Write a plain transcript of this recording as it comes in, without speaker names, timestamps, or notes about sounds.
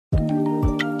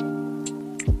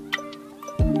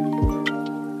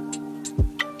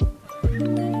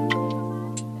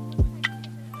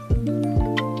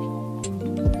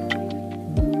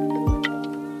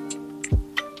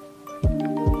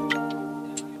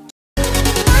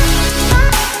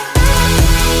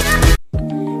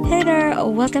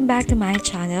Welcome back to my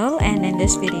channel, and in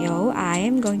this video I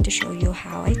am going to show you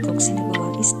how I cook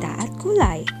Sinabawang Isda at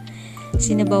Gulay.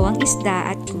 Sinabawang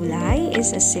Isda at Gulay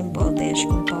is a simple dish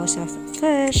composed of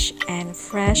fish and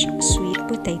fresh sweet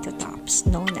potato tops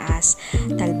known as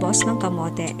talbos ng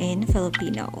kamote in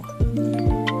Filipino.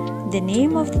 The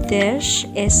name of the dish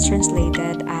is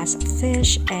translated as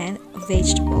fish and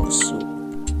vegetable soup.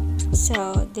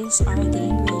 So these are the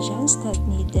ingredients that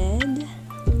needed.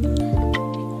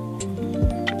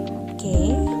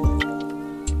 Okay,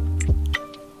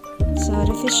 so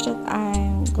the fish that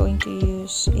I'm going to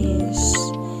use is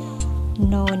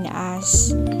known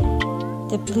as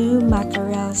the blue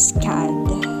mackerel scad,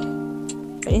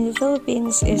 but in the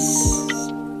Philippines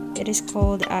it is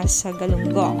called as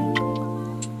galunggong.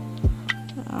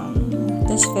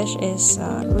 This fish is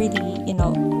really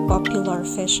popular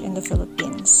fish in the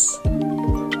Philippines.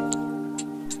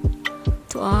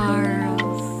 To our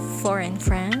foreign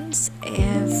friends,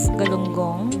 if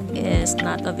galunggong is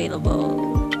not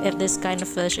available, if this kind of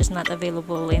fish is not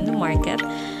available in the market,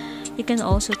 you can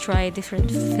also try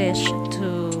different fish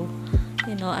to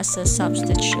as a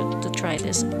substitute to try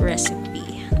this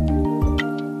recipe.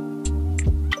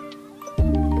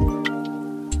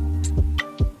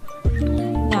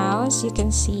 Now, as you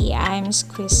can see, I'm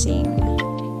squeezing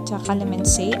the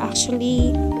calamansi.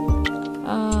 Actually,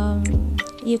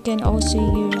 you can also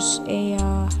use a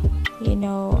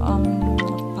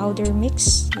powder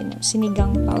mix,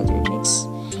 sinigang powder mix,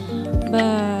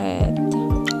 but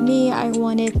me, I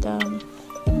want it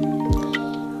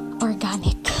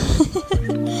organic.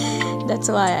 That's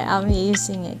why I'm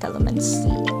using a calamansi.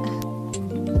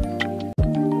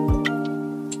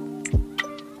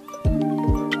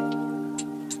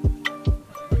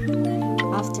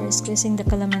 After squeezing the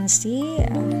calamansi,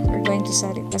 we're going to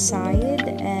set it aside,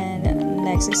 and the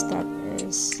next step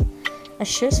is,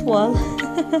 as usual,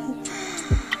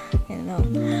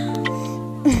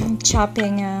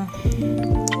 chopping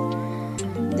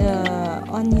the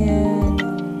onion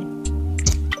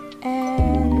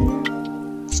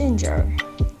and ginger.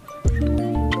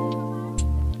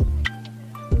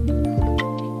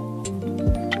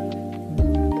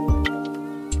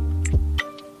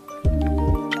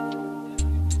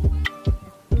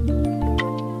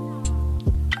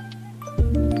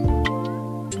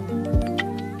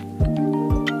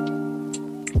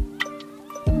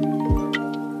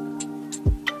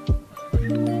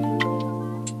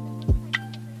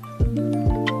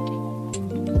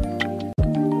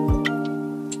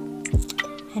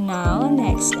 And now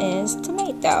next is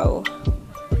tomato.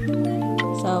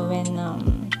 So when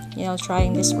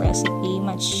trying this recipe,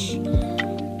 much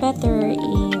better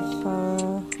if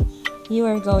you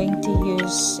are going to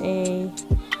use a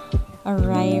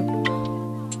ripe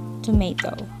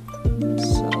tomato,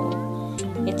 so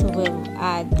it will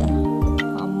add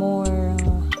more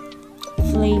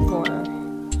flavor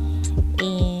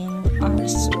in our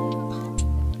soup.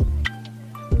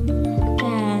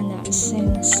 And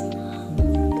since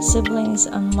siblings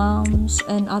and moms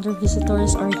and other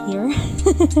visitors are here,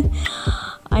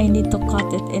 I need to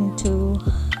cut it into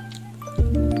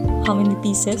how many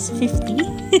pieces?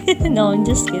 50? No, I'm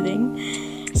just kidding.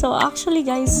 So actually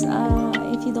guys,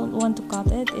 if you don't want to cut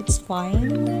it, it's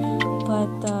fine, but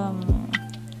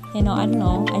I don't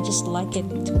know, I just like it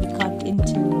to be cut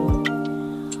into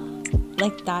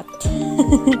like that.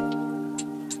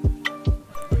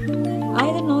 I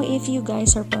don't know if you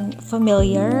guys are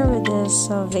familiar with this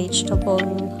vegetable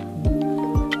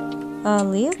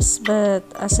leaves, but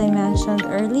as I mentioned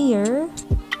earlier,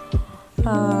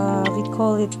 we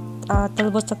call it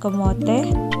talbos ng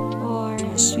kamote or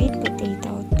sweet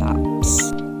potato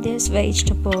tops. These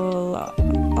vegetables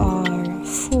are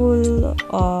full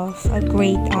of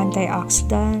great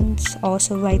antioxidants,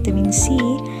 also vitamin C,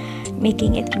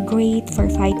 making it great for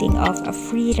fighting off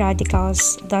free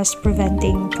radicals, thus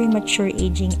preventing premature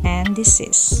aging and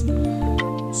disease.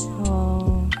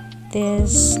 So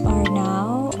these are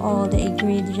now all the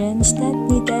ingredients that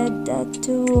needed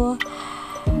to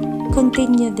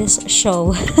continue this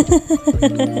show.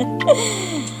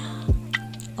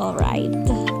 All right.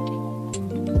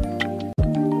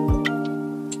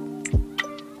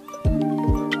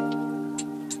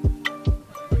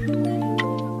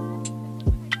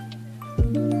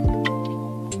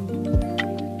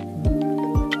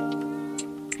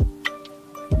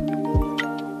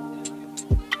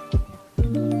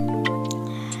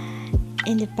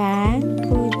 In the pan,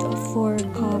 put 4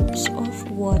 cups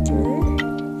of water.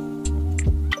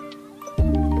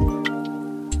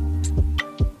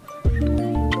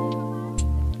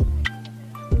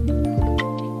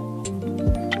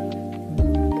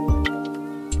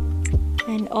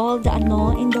 And all the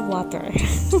ano in the water.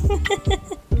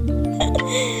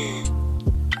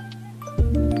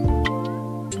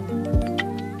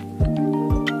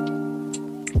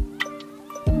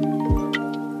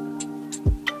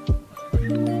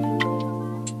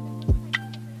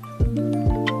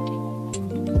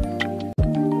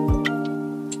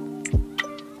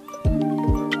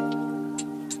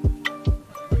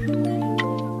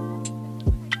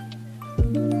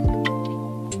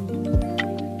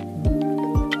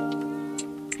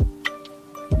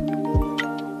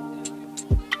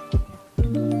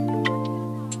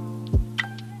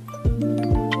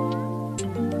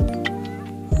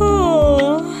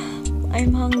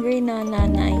 I'm hungry na,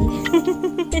 nanay.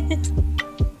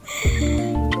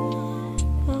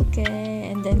 Okay,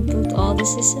 and then put all the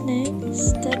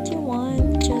seasonings that you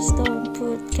want. Just don't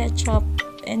put ketchup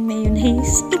and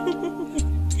mayonnaise.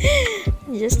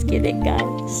 Just kidding,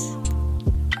 guys.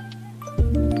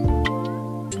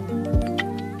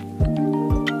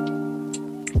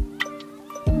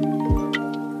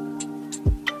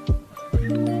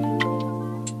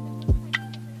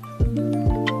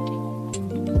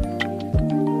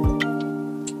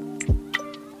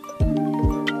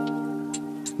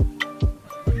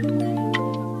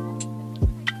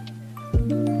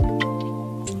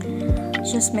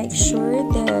 Just make sure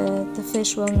that the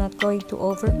fish will not going to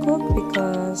overcook,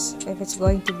 because if it's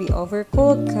going to be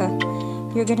overcooked,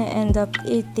 you're gonna end up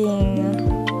eating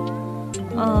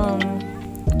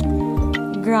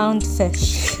ground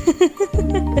fish.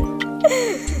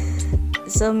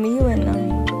 So me, when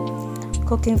I'm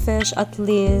cooking fish, at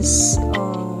least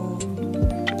 2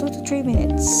 to 3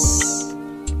 minutes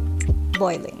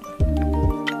boiling.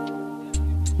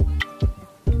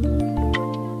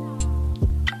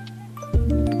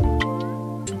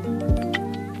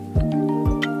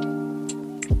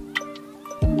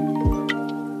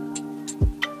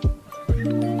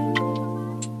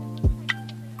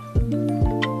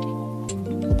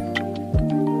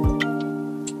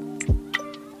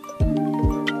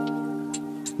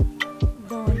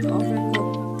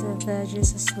 Overcook the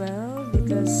veggies as well,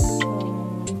 because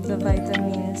the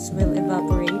vitamins will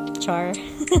evaporate. Char.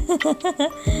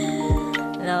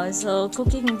 No, so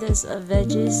cooking this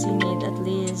veggies, you need at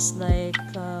least like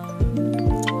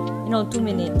 2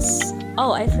 minutes.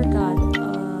 Oh, I forgot.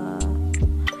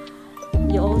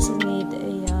 You also need a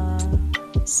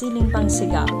siling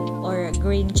pangsiga or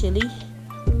green chili.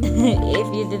 If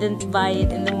you didn't buy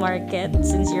it in the market,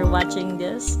 since you're watching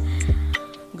this,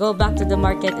 go back to the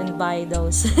market and buy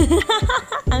those.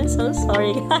 I'm so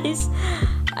sorry, guys.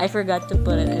 I forgot to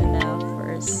put it in the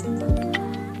first,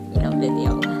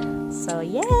 video. So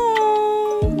yay!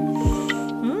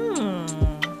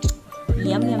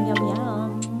 Yum, yum, yum,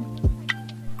 yum.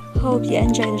 Hope you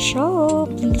enjoy the show.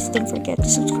 Please don't forget to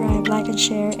subscribe, like, and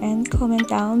share, and comment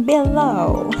down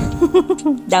below.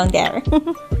 Down there.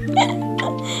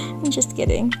 I'm just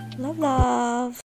kidding. Love, love.